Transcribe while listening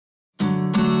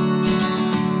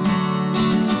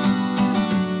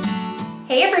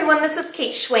Hey everyone, this is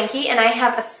kateschwanke and I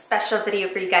have a special video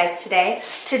for you guys today.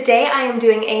 Today I am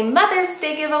doing a Mother's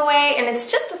Day giveaway, and it's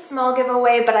just a small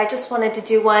giveaway, but I just wanted to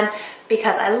do one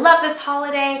because I love this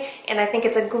holiday and I think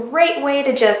it's a great way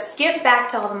to just give back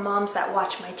to all the moms that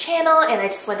watch my channel, and I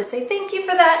just wanted to say thank you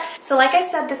for that. So like I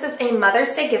said, this is a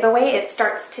Mother's Day giveaway. It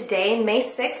starts today, May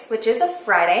 6th, which is a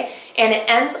Friday, and it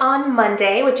ends on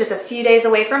Monday, which is a few days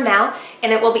away from now,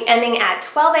 and it will be ending at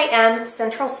 12 a.m.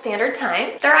 Central Standard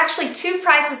Time. There are actually two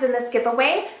prizes in this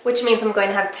giveaway, which means I'm going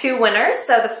to have two winners.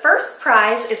 So the first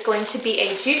prize is going to be a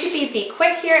JuJuBe Be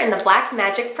Quick here in the black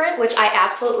magic print, which I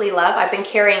absolutely love. I've been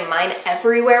carrying mine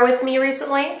everywhere with me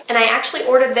recently, and I actually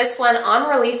ordered this one on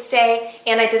release day,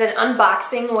 and I did an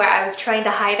unboxing where I was trying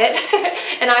to hide it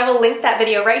and I will link that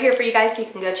video right here for you guys so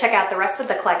you can go check out the rest of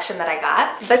the collection that I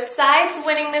got. Besides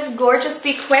winning this gorgeous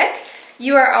Be Quick,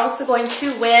 you are also going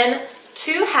to win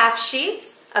 2 half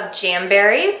sheets of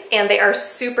Jamberries, and they are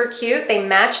super cute. They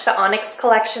match the Onyx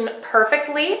Collection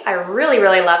perfectly. I really,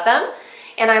 really love them.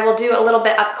 And I will do a little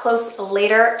bit up close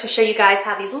later to show you guys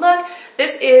how these look.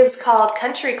 This is called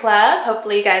Country Club.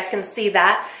 Hopefully you guys can see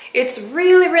that. It's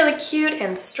really, really cute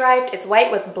and striped. It's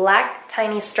white with black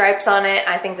tiny stripes on it.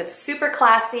 I think that's super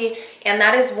classy, and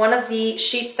that is one of the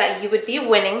sheets that you would be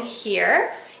winning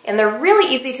here. And they're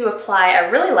really easy to apply. I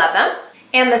really love them.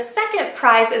 And the second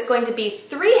prize is going to be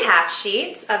 3 half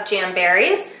sheets of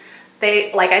Jamberries.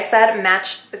 They, like I said,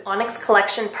 match the Onyx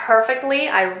Collection perfectly.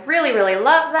 I really, really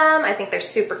love them. I think they're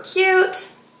super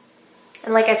cute.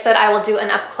 And like I said, I will do an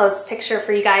up-close picture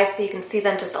for you guys so you can see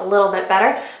them just a little bit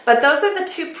better. But those are the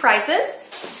 2 prizes.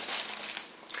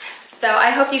 So I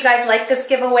hope you guys like this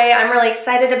giveaway. I'm really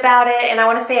excited about it. And I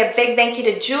want to say a big thank you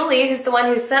to Julie, who's the one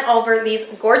who sent over these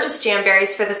gorgeous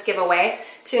Jamberries for this giveaway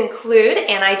to include,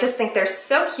 and I just think they're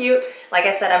so cute. Like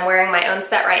I said, I'm wearing my own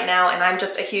set right now, and I'm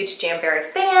just a huge Jamberry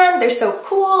fan. They're so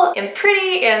cool and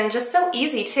pretty and just so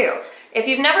easy too. If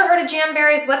you've never heard of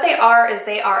Jamberries, what they are is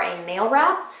they are a nail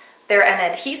wrap. They're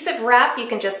an adhesive wrap. You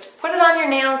can just put it on your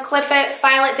nail, clip it,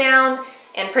 file it down,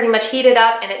 and pretty much heat it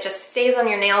up, and it just stays on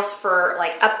your nails for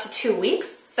like up to 2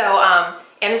 weeks. So,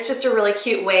 and it's just a really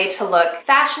cute way to look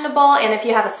fashionable, and if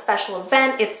you have a special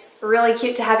event, it's really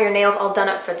cute to have your nails all done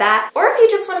up for that. Or if you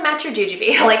just want to match your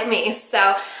JuJuBe like me.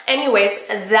 So anyways,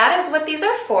 that is what these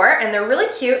are for, and they're really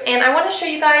cute. And I want to show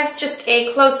you guys just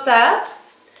a close-up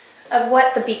of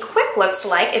what the Be Quick looks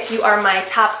like if you are my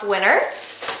top winner.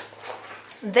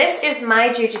 This is my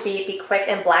JuJuBe Be Quick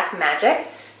in Black Magic.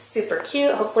 Super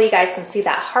cute. Hopefully you guys can see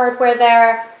that hardware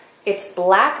there. It's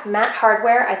black matte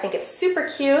hardware. I think it's super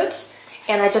cute.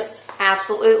 And I just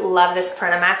absolutely love this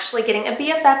print. I'm actually getting a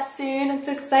BFF soon. I'm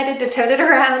so excited to tote it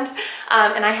around.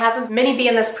 And I have a mini bee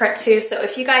in this print too, so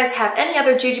if you guys have any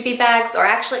other JuJuBe bags or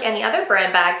actually any other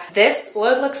brand bag, this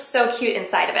would look so cute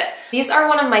inside of it. These are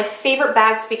one of my favorite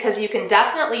bags because you can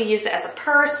definitely use it as a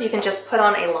purse. You can just put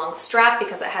on a long strap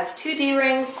because it has 2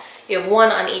 D-rings. You have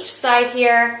 1 on each side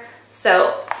here.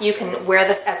 So you can wear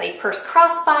this as a purse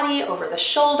crossbody over the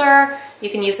shoulder. You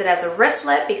can use it as a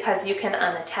wristlet because you can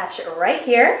unattach it right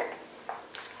here.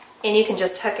 And you can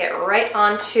just hook it right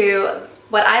onto,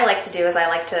 what I like to do is I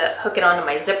like to hook it onto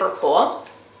my zipper pull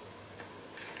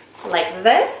like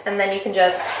this, and then you can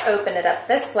just open it up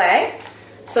this way.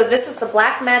 So this is the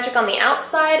black magic on the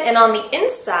outside, and on the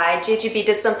inside, JuJuBe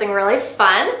did something really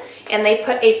fun, and they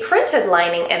put a printed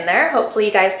lining in there. Hopefully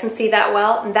you guys can see that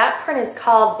well. And that print is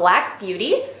called Black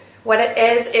Beauty. What it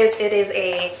is it is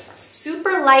a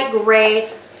super light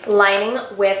gray lining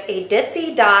with a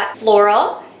ditzy dot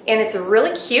floral, and it's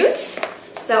really cute.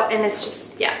 So, and it's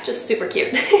just, yeah, just super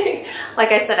cute.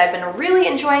 Like I said, I've been really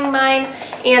enjoying mine.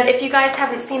 And if you guys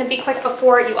haven't seen a Be Quick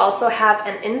before, you also have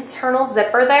an internal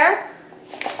zipper there.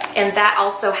 And that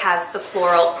also has the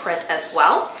floral print as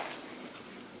well.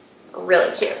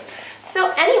 Really cute.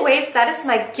 So anyways, that is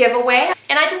my giveaway.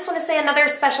 And I just want to say another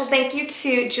special thank you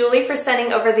to Julie for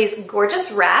sending over these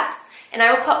gorgeous wraps. And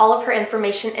I will put all of her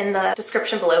information in the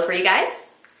description below for you guys.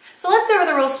 So let's go over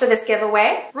the rules for this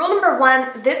giveaway. Rule number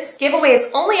 1, this giveaway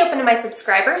is only open to my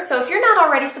subscribers, so if you're not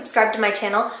already subscribed to my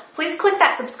channel, please click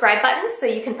that subscribe button so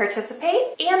you can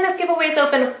participate. And this giveaway is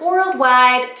open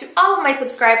worldwide to all of my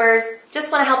subscribers.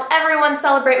 Just want to help everyone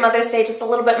celebrate Mother's Day just a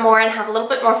little bit more and have a little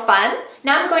bit more fun.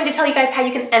 Now I'm going to tell you guys how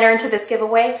you can enter into this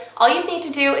giveaway. All you need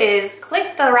to do is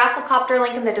click the Rafflecopter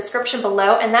link in the description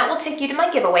below, and that will take you to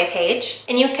my giveaway page.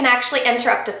 And you can actually enter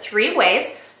up to 3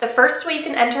 ways. The first way you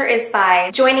can enter is by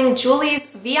joining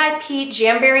Julie's VIP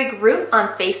Jamberry group on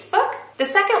Facebook. The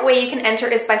second way you can enter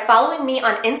is by following me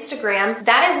on Instagram.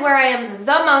 That is where I am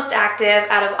the most active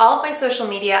out of all of my social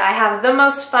media. I have the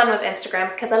most fun with Instagram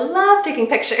because I love taking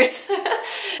pictures.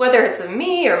 Whether it's of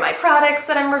me or my products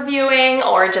that I'm reviewing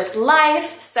or just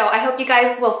life. So I hope you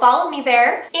guys will follow me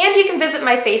there. And you can visit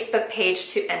my Facebook page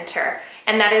to enter.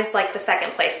 And that is like the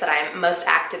second place that I'm most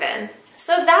active in.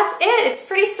 So that's it. It's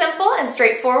pretty simple and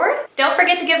straightforward. Don't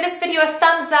forget to give this video a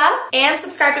thumbs up and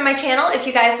subscribe to my channel if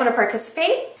you guys want to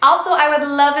participate. Also, I would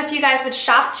love if you guys would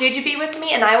shop JuJuBe Be with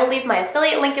me, and I will leave my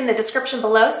affiliate link in the description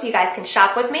below so you guys can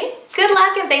shop with me. Good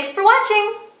luck and thanks for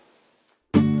watching!